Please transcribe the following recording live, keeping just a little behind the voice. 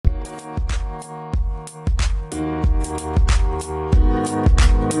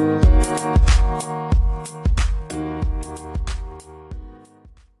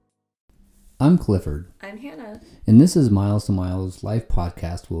I'm Clifford. I'm Hannah. And this is Miles to Miles Life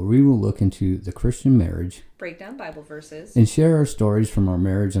Podcast, where we will look into the Christian marriage, break down Bible verses, and share our stories from our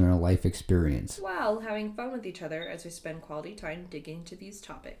marriage and our life experience, while having fun with each other as we spend quality time digging into these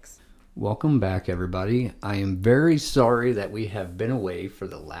topics. Welcome back, everybody. I am very sorry that we have been away for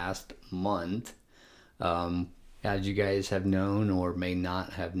the last month. As you guys have known or may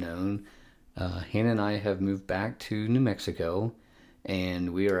not have known, Hannah and I have moved back to New Mexico,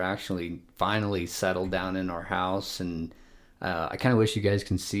 and we are actually finally settled down in our house. And I kind of wish you guys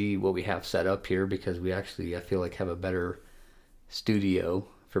can see what we have set up here, because we actually, I feel like, have a better studio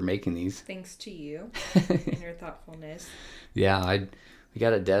for making these. Thanks to you and your thoughtfulness. Yeah, we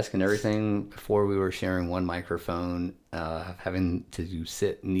got a desk and everything. Before, we were sharing one microphone, having to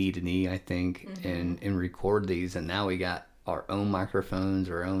sit knee to knee, I think, and record these. And now we got our own microphones,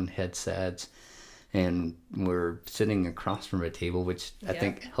 our own headsets, and we're sitting across from a table, which I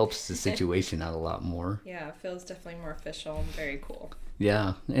think helps the situation out a lot more. Yeah, it feels definitely more official and very cool.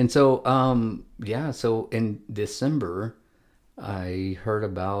 Yeah, and so, so in December, I heard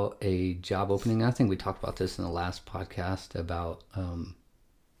about a job opening. I think we talked about this in the last podcast about,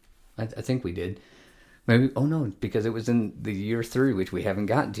 I think we did. Maybe, oh no, because it was in the year 3, which we haven't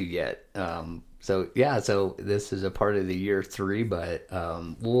gotten to yet. So this is a part of the year 3, but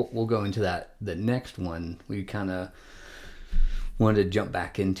we'll go into that. The next one, we kind of wanted to jump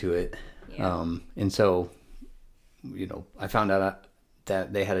back into it. Yeah. And so, I found out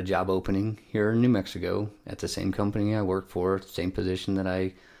that they had a job opening here in New Mexico at the same company I worked for, same position that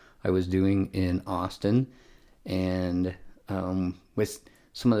I was doing in Austin. And with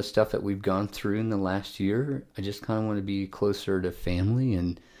some of the stuff that we've gone through in the last year, I just kind of want to be closer to family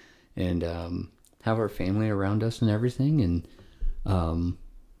and have our family around us and everything. And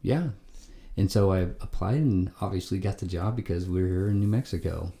and so I applied and obviously got the job because we're here in New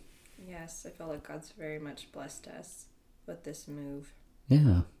Mexico. Yes, I feel like God's very much blessed us with this move.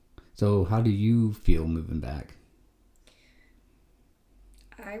 Yeah. So how do you feel moving back?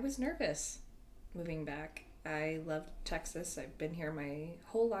 I was nervous moving back. I loved Texas. I've been here my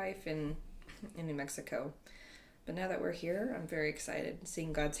whole life in New Mexico. But now that we're here, I'm very excited.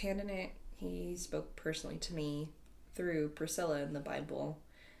 Seeing God's hand in it. He spoke personally to me through Priscilla in the Bible.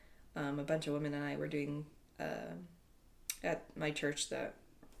 A bunch of women and I were doing at my church, that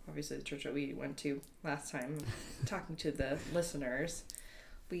obviously the church that we went to last time, talking to the listeners.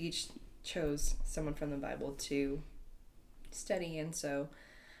 We each chose someone from the Bible to study, and so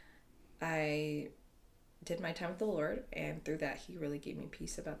I did my time with the Lord, and through that he really gave me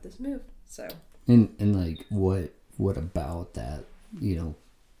peace about this move. So and like what about that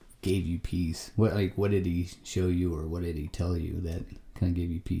gave you peace? What did he show you, or what did he tell you that kind of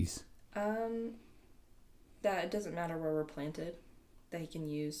gave you peace? That it doesn't matter where we're planted, that he can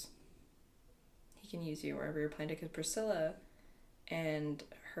use you wherever you're planted. Because Priscilla and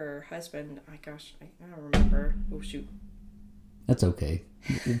her husband, I don't remember. Oh shoot, that's okay,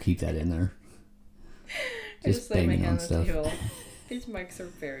 we'll keep that in there. just laid my hand on the table. These mics are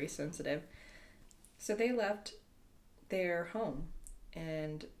very sensitive. So they left their home,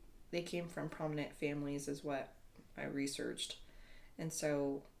 and they came from prominent families is what I researched. And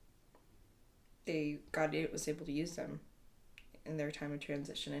so God was able to use them in their time of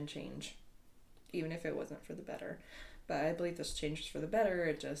transition and change, even if it wasn't for the better. But I believe this change was for the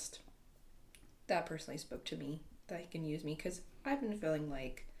better. That personally spoke to me, that he can use me, because I've been feeling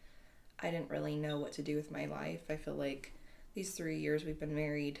like I didn't really know what to do with my life. I feel like these 3 years we've been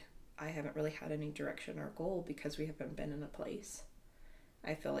married, I haven't really had any direction or goal because we haven't been in a place.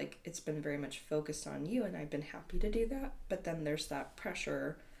 I feel like it's been very much focused on you, and I've been happy to do that. But then there's that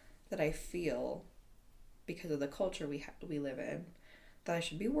pressure that I feel because of the culture we live in, that I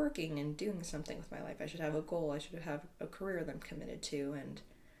should be working and doing something with my life. I should have a goal. I should have a career that I'm committed to. And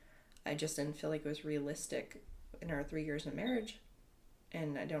I just didn't feel like it was realistic in our 3 years of marriage.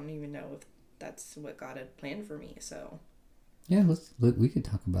 And I don't even know if that's what God had planned for me. So yeah, we could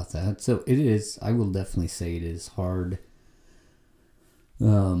talk about that. So it is, I will definitely say it is hard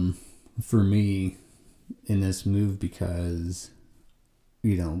for me in this move, because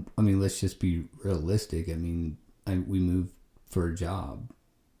let's just be realistic. We moved for a job,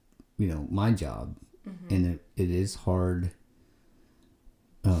 my job, and it is hard.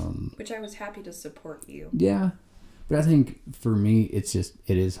 Which I was happy to support you. Yeah, but I think for me, it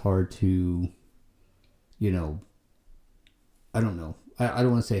is hard to, I don't know. I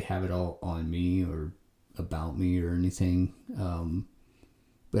don't want to say have it all on me or about me or anything.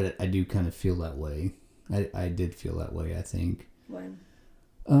 But I do kind of feel that way. I did feel that way, I think. When?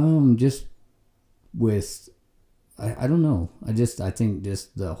 Just with I don't know. I think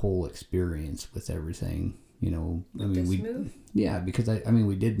just the whole experience with everything, you know, With this move? yeah, because I mean,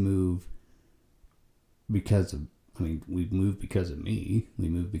 we did move because of, I mean, we moved because of me. We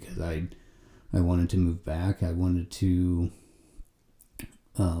moved because I wanted to move back. I wanted to,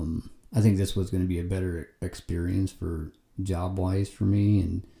 I think this was going to be a better experience for job wise for me.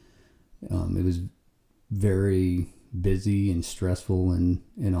 And, it was very busy and stressful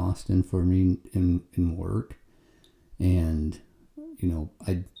in Austin for me in work. And, you know,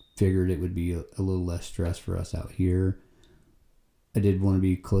 I figured it would be a little less stress for us out here. I did want to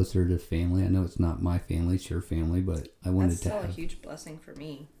be closer to family. I know it's not my family, it's your family, but I wanted That's to still have. a huge blessing for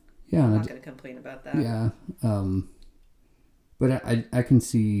me. Yeah, I'm not going to complain about that. yeah. But I can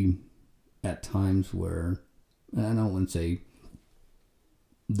see at times where, and I don't want to say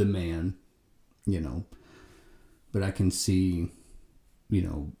the man, you know, but I can see, you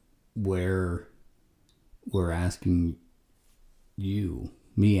know, where we're asking you,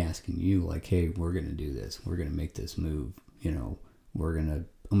 me asking you, like, hey, we're gonna do this. We're gonna make this move. You know, I'm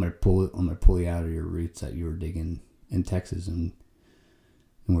gonna pull you out of your roots that you were digging in Texas, and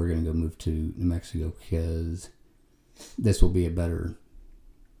we're gonna go move to New Mexico because this will be a better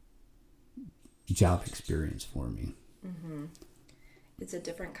job experience for me. Mm-hmm. It's a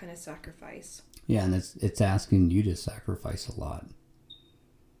different kind of sacrifice. Yeah, and it's asking you to sacrifice a lot.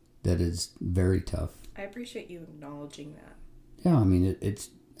 That is very tough. I appreciate you acknowledging that. Yeah, I mean it's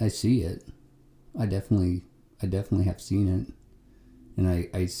I see it. I definitely have seen it, and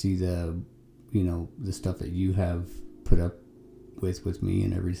I see the, you know, the stuff that you have put up with me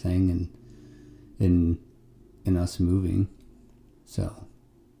and everything, and us moving. So.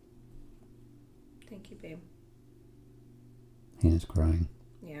 Thank you, babe. Hannah's crying.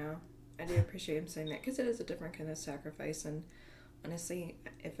 Yeah, I do appreciate him saying that because it is a different kind of sacrifice. And honestly,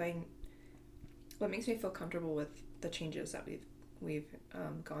 what makes me feel comfortable with the changes that we've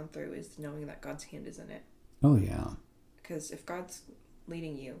gone through is knowing that God's hand is in it. Oh yeah. Because if God's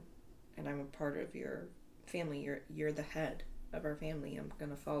leading you, and I'm a part of your family, you're the head of our family. I'm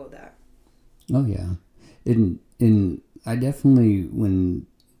gonna follow that. Oh yeah. In I definitely, when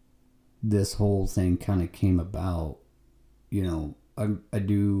this whole thing kind of came about, you know, I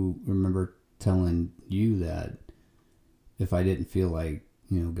do remember telling you that if I didn't feel like,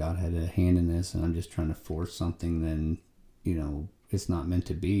 you know, God had a hand in this and I'm just trying to force something, then, you know, it's not meant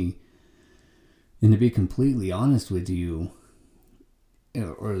to be. And to be completely honest with you,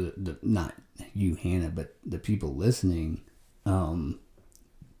 or the not you, Hannah, but the people listening,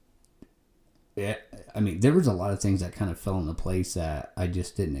 yeah, I mean, there was a lot of things that kind of fell into place that I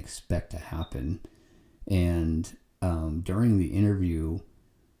just didn't expect to happen. And during the interview,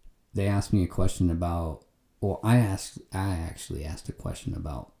 they asked me a question about, well, I actually asked a question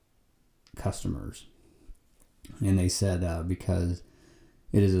about customers. And they said, because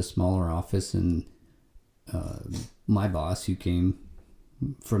it is a smaller office, and my boss, who came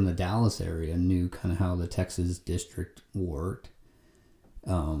from the Dallas area, knew kind of how the Texas district worked.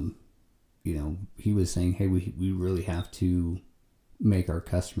 You know, he was saying, hey, we really have to make our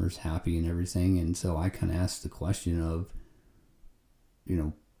customers happy and everything. And so I kind of asked the question of, you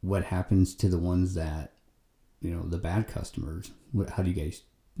know, what happens to the ones that, you know, the bad customers? How do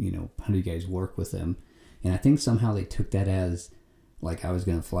you guys work with them? And I think somehow they took that as like I was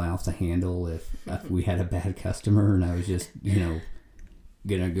going to fly off the handle if we had a bad customer, and I was just, you know,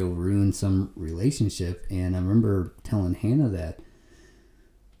 going to go ruin some relationship. And I remember telling Hannah that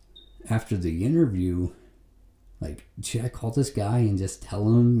after the interview, like, should I call this guy and just tell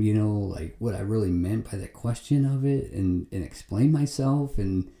him, you know, like what I really meant by the question of it, and explain myself?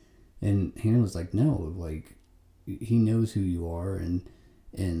 And Hannah was like, no, like, he knows who you are,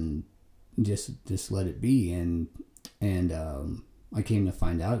 and just let it be. And I came to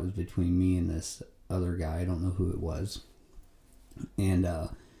find out it was between me and this other guy. I don't know who it was. And it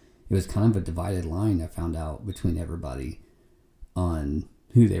was kind of a divided line, I found out, between everybody on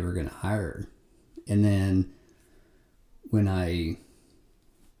who they were going to hire. And then when I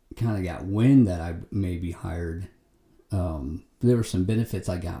kind of got wind that I may be hired, there were some benefits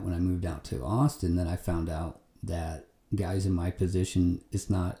I got when I moved out to Austin that I found out that guys in my position, it's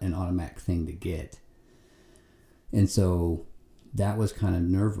not an automatic thing to get. And so that was kind of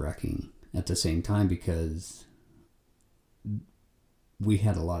nerve-wracking at the same time, because we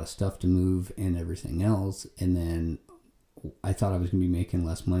had a lot of stuff to move and everything else. And then I thought I was going to be making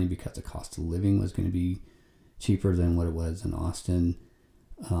less money because the cost of living was going to be cheaper than what it was in Austin.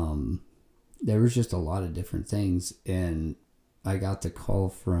 There was just a lot of different things. And I got the call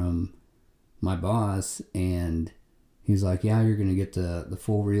from my boss, and he's like, yeah, you're going to get the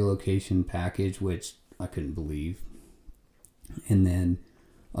full relocation package, which I couldn't believe. And then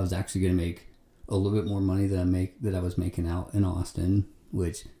I was actually going to make a little bit more money that I was making out in Austin,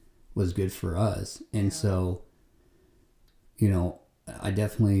 which was good for us. And so, you know, I will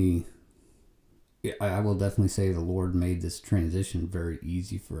definitely say the Lord made this transition very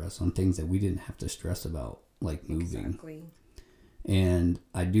easy for us on things that we didn't have to stress about, like moving. Exactly. And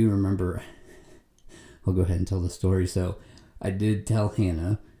I do remember, I'll go ahead and tell the story. So I did tell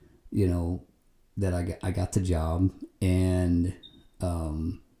Hannah, you know, that I got the job, and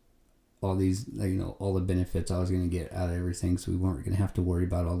all these, you know, all the benefits I was going to get out of everything, so we weren't going to have to worry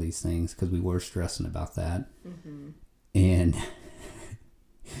about all these things, because we were stressing about that. Mm-hmm. And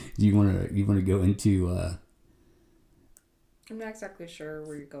do you want to go into I'm not exactly sure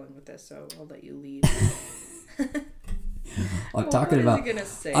where you're going with this, so I'll let you lead. I'm talking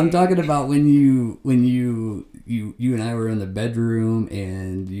about when you and I were in the bedroom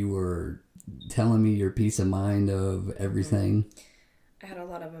and you were telling me your peace of mind of everything. I had a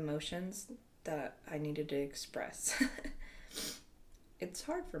lot of emotions that I needed to express. It's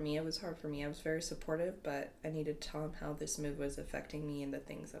hard for me. It was hard for me. I was very supportive, but I needed to tell him how this move was affecting me and the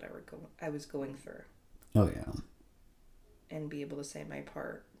things that I was going through. Oh yeah. And be able to say my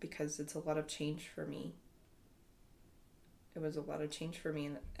part, because it's a lot of change for me. It was a lot of change for me,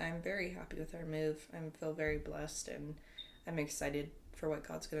 and I'm very happy with our move. I feel very blessed, and I'm excited for what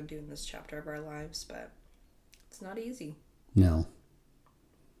God's going to do in this chapter of our lives, but it's not easy. No.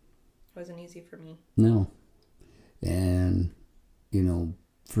 It wasn't easy for me. No. And, you know,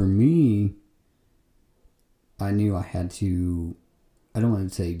 for me, I knew I had to, I don't want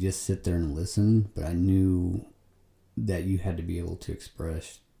to say just sit there and listen, but I knew that you had to be able to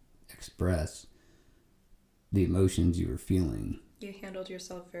express the emotions you were feeling. You handled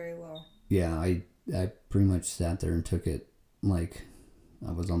yourself very well. Yeah, I pretty much sat there and took it like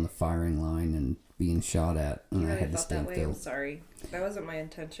I was on the firing line and being shot at, and I had to stand still. I'm sorry. That wasn't my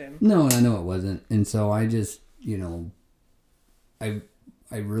intention. No, I know it wasn't. And so I just, you know, I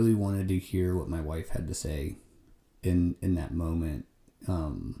really wanted to hear what my wife had to say in that moment.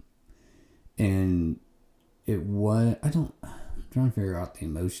 And it was, I'm trying to figure out the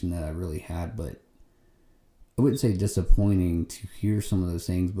emotion that I really had, but I wouldn't say disappointing to hear some of those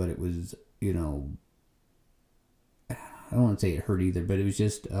things, but it was, you know, I don't want to say it hurt either, but it was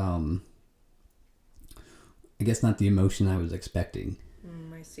just, I guess not the emotion I was expecting.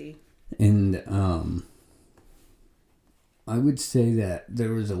 I see. And I would say that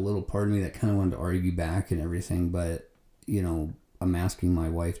there was a little part of me that kind of wanted to argue back and everything, but, you know, I'm asking my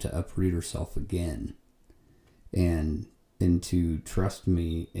wife to uproot herself again and to trust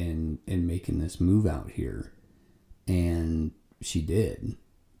me in making this move out here. And she did.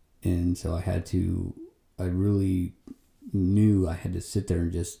 And so I really knew I had to sit there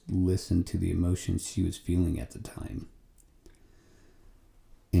and just listen to the emotions she was feeling at the time.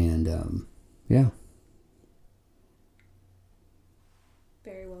 And, yeah.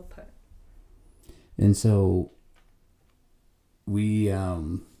 Very well put. And so we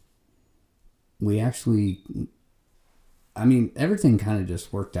actually, I mean, everything kind of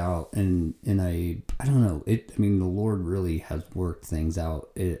just worked out, and I don't know, the Lord really has worked things out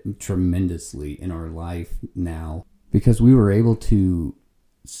tremendously in our life now, because we were able to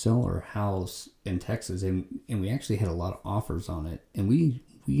sell our house in Texas, and we actually had a lot of offers on it, and we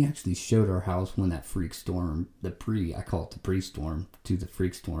actually showed our house when that freak storm, I call it the pre-storm to the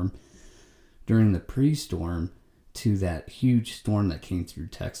freak storm, during the pre-storm to that huge storm that came through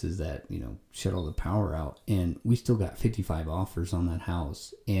Texas that, you know, shut all the power out. And we still got 55 offers on that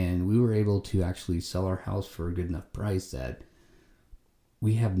house. And we were able to actually sell our house for a good enough price that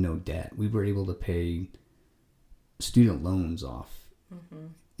we have no debt. We were able to pay student loans off,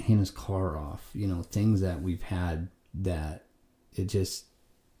 Hannah's car off, you know, things that we've had that it just,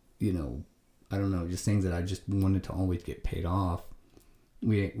 you know, I don't know, just things that I just wanted to always get paid off.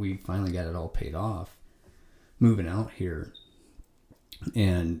 We finally got it all paid off moving out here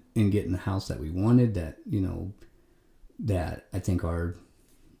and getting the house that we wanted, that, you know, that I think are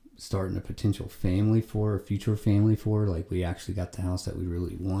starting a potential family for, a future family for. Like, we actually got the house that we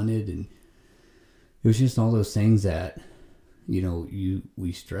really wanted, and it was just all those things that, you know,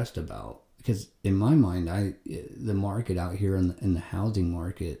 we stressed about, because in my mind, the market out here in the housing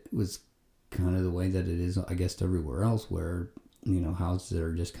market was kind of the way that it is, I guess, everywhere else, where, you know, houses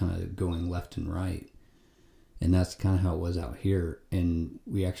are just kind of going left and right. And that's kind of how it was out here. And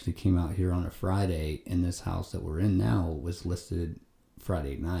we actually came out here on a Friday, and this house that we're in now was listed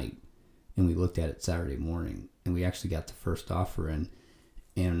Friday night. And we looked at it Saturday morning, and we actually got the first offer in.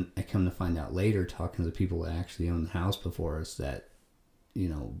 And I come to find out later, talking to the people that actually owned the house before us, that, you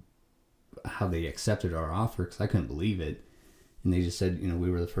know, how they accepted our offer, because I couldn't believe it. And they just said, we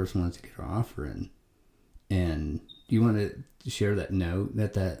were the first ones to get our offer in. And you want to share that note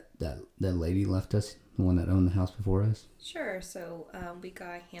that lady left us, the one that owned the house before us? Sure. So we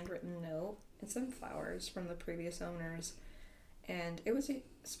got a handwritten note and some flowers from the previous owners. And it was a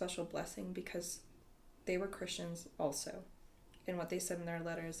special blessing because they were Christians also. And what they said in their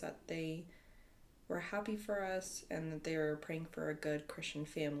letter is that they were happy for us and that they were praying for a good Christian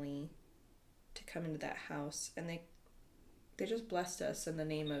family to come into that house. And they just blessed us in the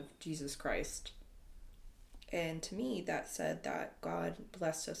name of Jesus Christ. And to me, that said that God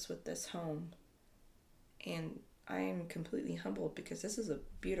blessed us with this home. And I am completely humbled because this is a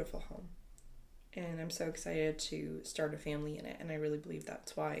beautiful home. And I'm so excited to start a family in it. And I really believe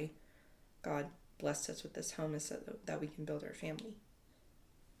that's why God blessed us with this home, is so that we can build our family.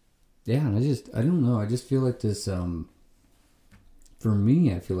 Yeah, and I don't know. I just feel like this, for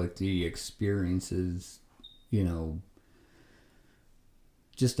me, I feel like the experiences,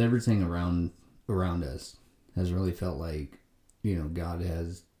 just everything around us has really felt like, God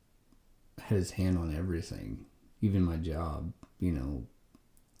has had his hand on everything. Even my job,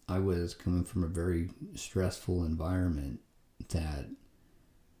 I was coming from a very stressful environment that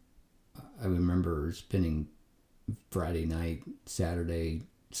I remember spending Friday night, Saturday,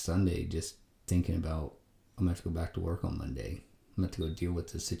 Sunday just thinking about, I'm going to have to go back to work on Monday. I'm going to have to go deal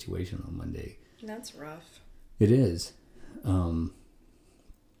with this situation on Monday. That's rough. It is. And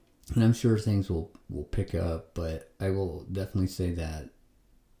I'm sure things will pick up, but I will definitely say that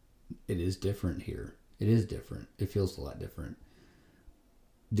it is different here. It is different. It feels a lot different.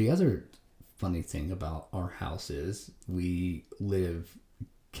 The other funny thing about our house is we live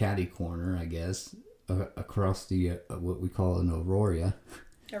catty corner, I guess, across the what we call an arroyo.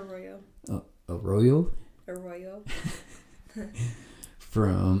 Arroyo? Arroyo.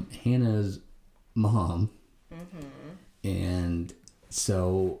 From Hannah's mom. Mm-hmm. And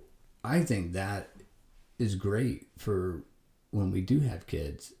so I think that is great for when we do have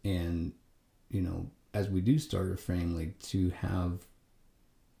kids and, as we do start a family, to have,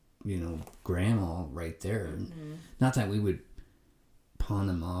 grandma right there. Mm-hmm. Not that we would pawn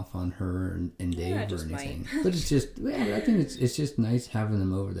them off on her and Dave or anything, but it's just, I think it's just nice having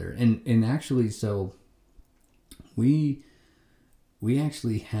them over there. And actually, so we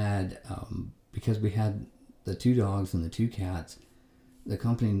actually had, because we had the 2 dogs and the 2 cats, the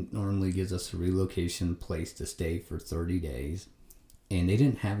company normally gives us a relocation place to stay for 30 days. And they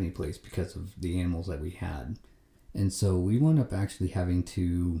didn't have any place because of the animals that we had. And so we wound up actually having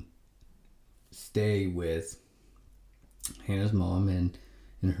to stay with Hannah's mom and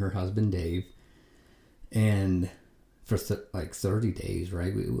her husband Dave, and for 30 days,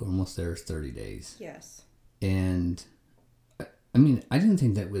 right? We were almost there 30 days. Yes. And I mean, I didn't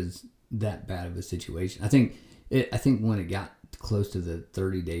think that was that bad of a situation. I think when it got close to the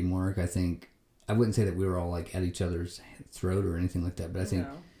 30-day mark, I wouldn't say that we were all like at each other's throat or anything like that, but I think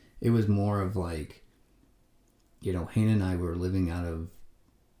it was more of like, Hannah and I were living out of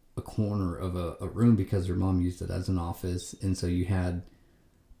a corner of a room because her mom used it as an office. And so you had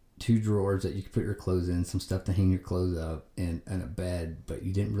 2 drawers that you could put your clothes in, some stuff to hang your clothes up, and a bed, but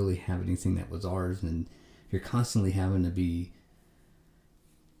you didn't really have anything that was ours. And you're constantly having to be,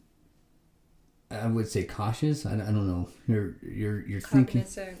 I would say, cautious. I don't know. You're thinking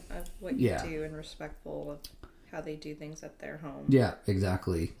cognizant of what you do and respectful of how they do things at their home. Yeah,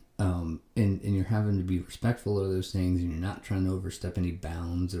 exactly. And you're having to be respectful of those things, and you're not trying to overstep any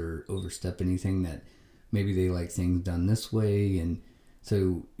bounds or overstep anything that maybe they like things done this way. And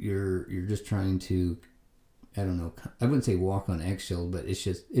so you're just trying to, I don't know, I wouldn't say walk on eggshells, but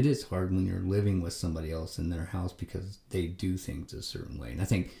it is hard when you're living with somebody else in their house because they do things a certain way. And I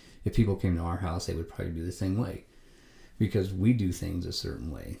think if people came to our house, they would probably do the same way because we do things a certain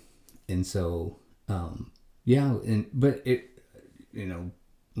way. And so, but it,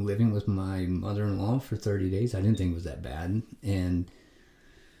 living with my mother-in-law for 30 days, I didn't think it was that bad. And,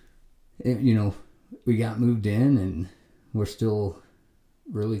 we got moved in and we're still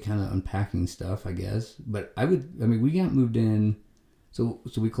really kind of unpacking stuff, I guess. But we got moved in. So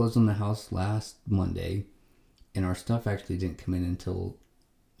we closed on the house last Monday, and our stuff actually didn't come in until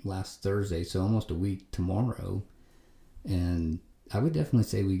last Thursday. So almost a week tomorrow. And I would definitely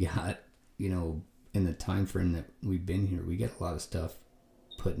say we got, in the time frame that we've been here, we get a lot of stuff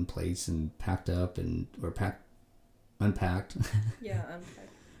put in place and packed up unpacked. Yeah,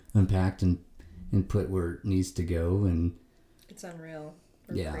 unpacked and put where it needs to go. And it's unreal.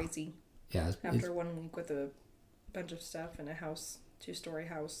 We're crazy. Yeah. After 1 week with a bunch of stuff in a house, 2-story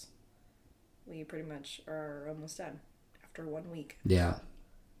house, we pretty much are almost done after 1 week. Yeah.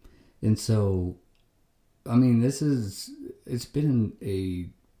 And so, I mean, it's been a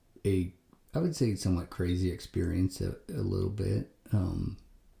I would say somewhat crazy experience a little bit,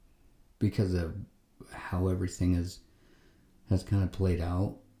 because of how everything has kind of played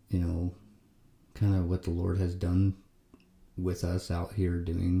out, kind of what the Lord has done with us out here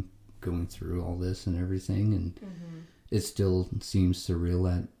going through all this and everything. And it still seems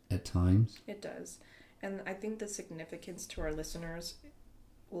surreal at times. It does. And I think the significance to our listeners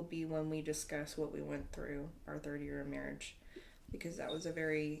will be when we discuss what we went through our third year of marriage, because that was a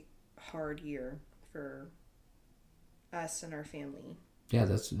very hard year for us and our family. Yeah,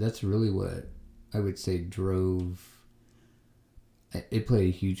 that's really what I would say it played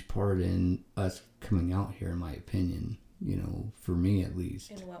a huge part in us coming out here, in my opinion, for me at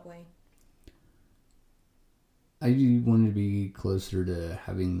least. In what way? I wanted to be closer to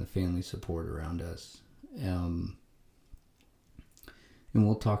having the family support around us. And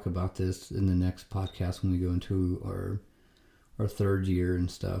we'll talk about this in the next podcast when we go into our third year and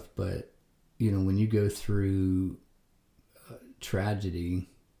stuff. But, when you go through tragedy,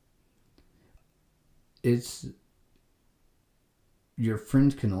 your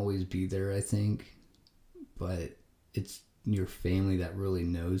friends can always be there, I think, but it's your family that really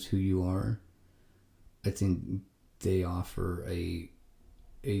knows who you are. I think they offer I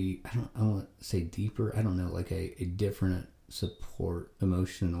don't want to say deeper, I don't know, like a different support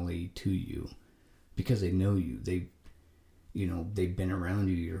emotionally to you, because they know you. They've been around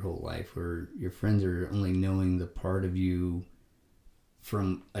you your whole life, where your friends are only knowing the part of you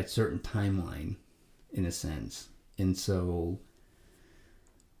from a certain timeline, in a sense. And so,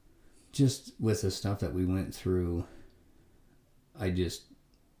 just with the stuff that we went through, I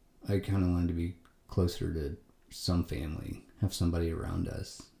kind of wanted to be closer to some family, have somebody around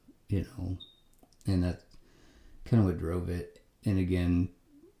us, and that's kind of what drove it. And again,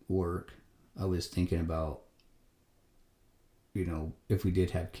 work, I was thinking about, if we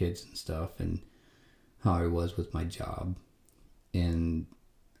did have kids and stuff, and how I was with my job. And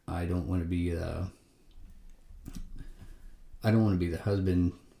I don't want to be the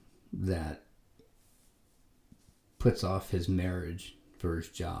husband that puts off his marriage for his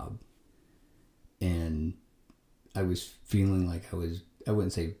job. And I was feeling like I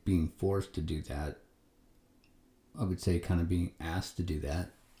wouldn't say being forced to do that. I would say kind of being asked to do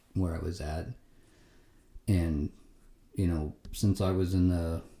that where I was at. And, since I was in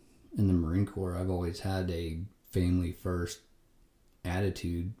the Marine Corps, I've always had a family first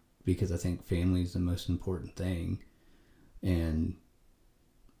attitude, because I think family is the most important thing. And,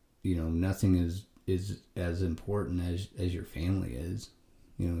 nothing is as important as your family is.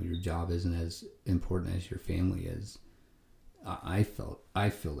 Your job isn't as important as your family is. I feel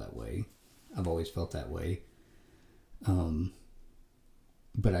that way. I've always felt that way.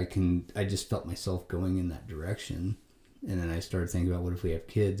 But I just felt myself going in that direction. And then I started thinking about, what if we have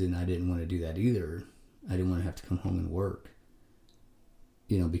kids? And I didn't want to do that either. I didn't want to have to come home and work,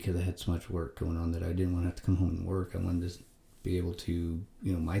 because I had so much work going on that I didn't want to have to come home and work. I wanted to be able to,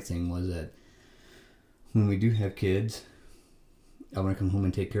 my thing was that when we do have kids, I want to come home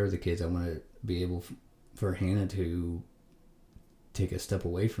and take care of the kids. I want to be able for Hannah to take a step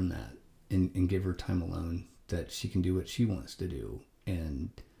away from that and give her time alone, that she can do what she wants to do. And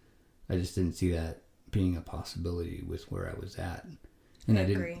I just didn't see that being a possibility with where I was at. And I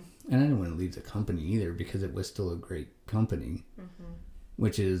didn't want to leave the company either, because it was still a great company.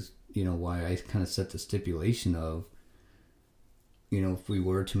 Which is, why I kind of set the stipulation of, if we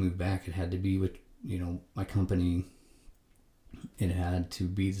were to move back, it had to be with, my company. It had to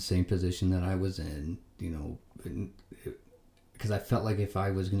be the same position that I was in, because I felt like if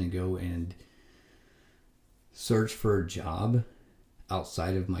I was going to go and search for a job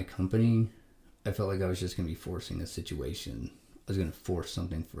outside of my company, I felt like I was just going to be forcing a situation. I was going to force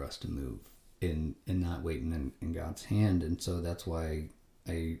something for us to move and not waiting in God's hand. And so that's why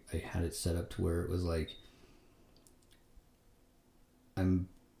I had it set up to where it was like,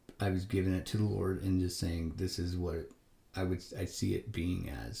 I was giving it to the Lord and just saying, this is what I see it being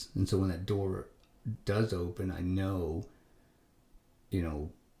as. And so when that door does open, I know,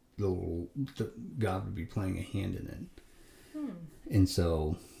 God would be playing a hand in it. And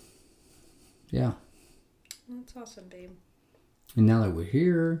so, yeah. That's awesome, babe. And now that we're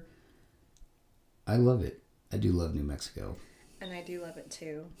here, I love it. I do love New Mexico. And I do love it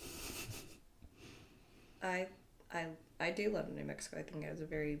too. I do love New Mexico. I think it has a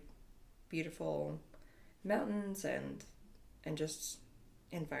very beautiful mountains and just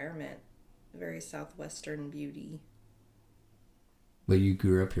environment. Very southwestern beauty. But you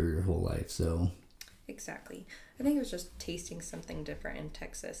grew up here your whole life, so... Exactly. I think it was just tasting something different in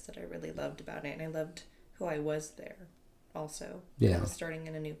Texas that I really loved about it, and I loved who I was there also. Yeah. I was starting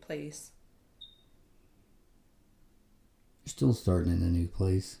in a new place. You're still starting in a new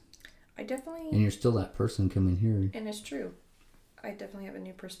place. I definitely... And you're still that person coming here. And it's true. I definitely have a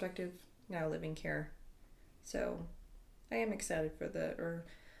new perspective now living here. So I am excited for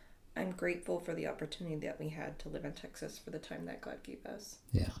I'm grateful for the opportunity that we had to live in Texas for the time that God gave us.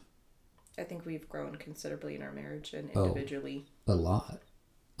 Yeah. I think we've grown considerably in our marriage and individually. A lot.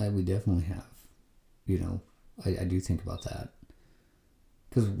 We definitely have. You know, I do think about that.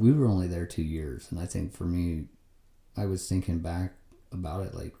 Because we were only there 2 years. And I think for me, I was thinking back about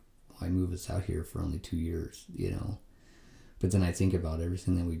it like, why move us out here for only 2 years, you know? But then I think about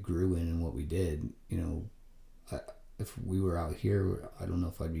everything that we grew in and what we did, you know. If we were out here, I don't know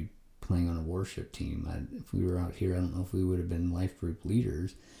if I'd be playing on a worship team. If we were out here, I don't know if we would have been life group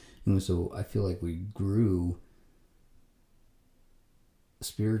leaders. You know, so I feel like we grew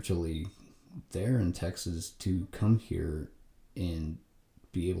spiritually there in Texas to come here and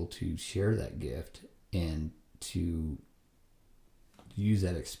be able to share that gift and to use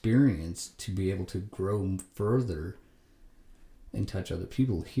that experience to be able to grow further and touch other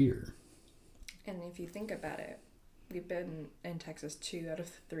people here. And if you think about it, we've been in Texas 2 out of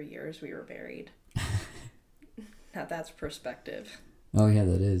 3 years we were married. Now that's perspective. Oh yeah,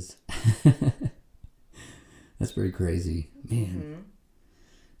 that is. That's pretty crazy, man. Mm-hmm.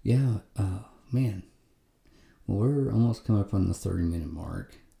 Yeah, man. Well, we're almost coming up on the 30-minute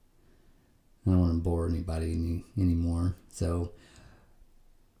mark. I don't want to bore anybody anymore. So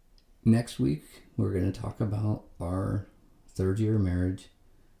next week we're going to talk about our 3rd year of marriage.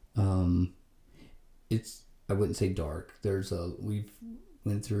 It's, I wouldn't say dark. We've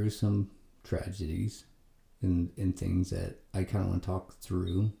went through some tragedies and things that I kind of want to talk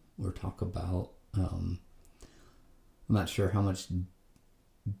through or talk about. I'm not sure how much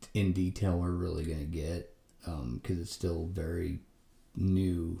in detail we're really going to get, because it's still very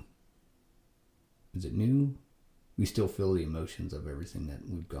new. Is it new? We still feel the emotions of everything that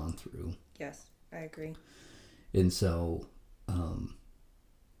we've gone through. Yes, I agree. And so,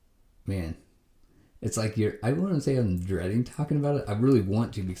 man, it's like I want to say I'm dreading talking about it. I really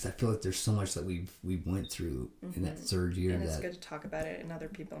want to, because I feel like there's so much that we went through in that 3rd year. And it's good to talk about it, and other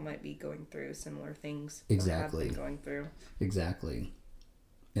people might be going through similar things. Exactly. Or have been going through. Exactly.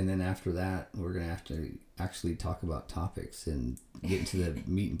 And then after that, we're going to have to actually talk about topics and get into the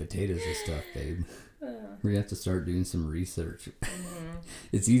meat and potatoes of stuff, babe. We're going to have to start doing some research. Mm-hmm.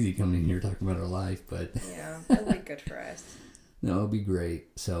 It's easy coming in here talking about our life, but... Yeah, it'll be good for us. No, it'll be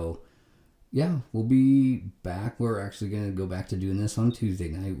great. So, yeah, we'll be back. We're actually going to go back to doing this on Tuesday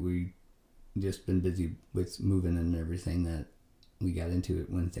night. We just been busy with moving and everything that we got into it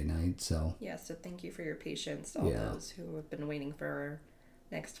Wednesday night, so... Yeah, so thank you for your patience, all those who have been waiting for our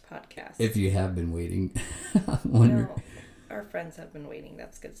next podcast. If you have been waiting, I wonder. No, our friends have been waiting.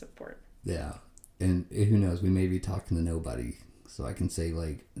 That's good support. Yeah. And who knows, we may be talking to nobody. So I can say,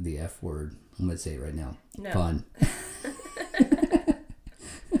 like, the F word. I'm going to say it right now. No. Fun.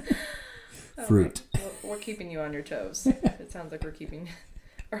 Fruit. We're keeping you on your toes. It sounds like we're keeping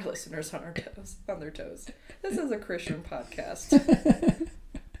our listeners on their toes. This is a Christian podcast.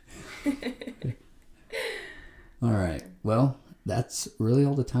 All right. Well, that's really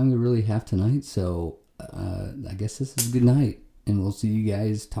all the time we really have tonight. So I guess this is good night. And we'll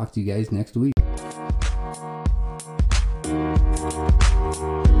talk to you guys next week.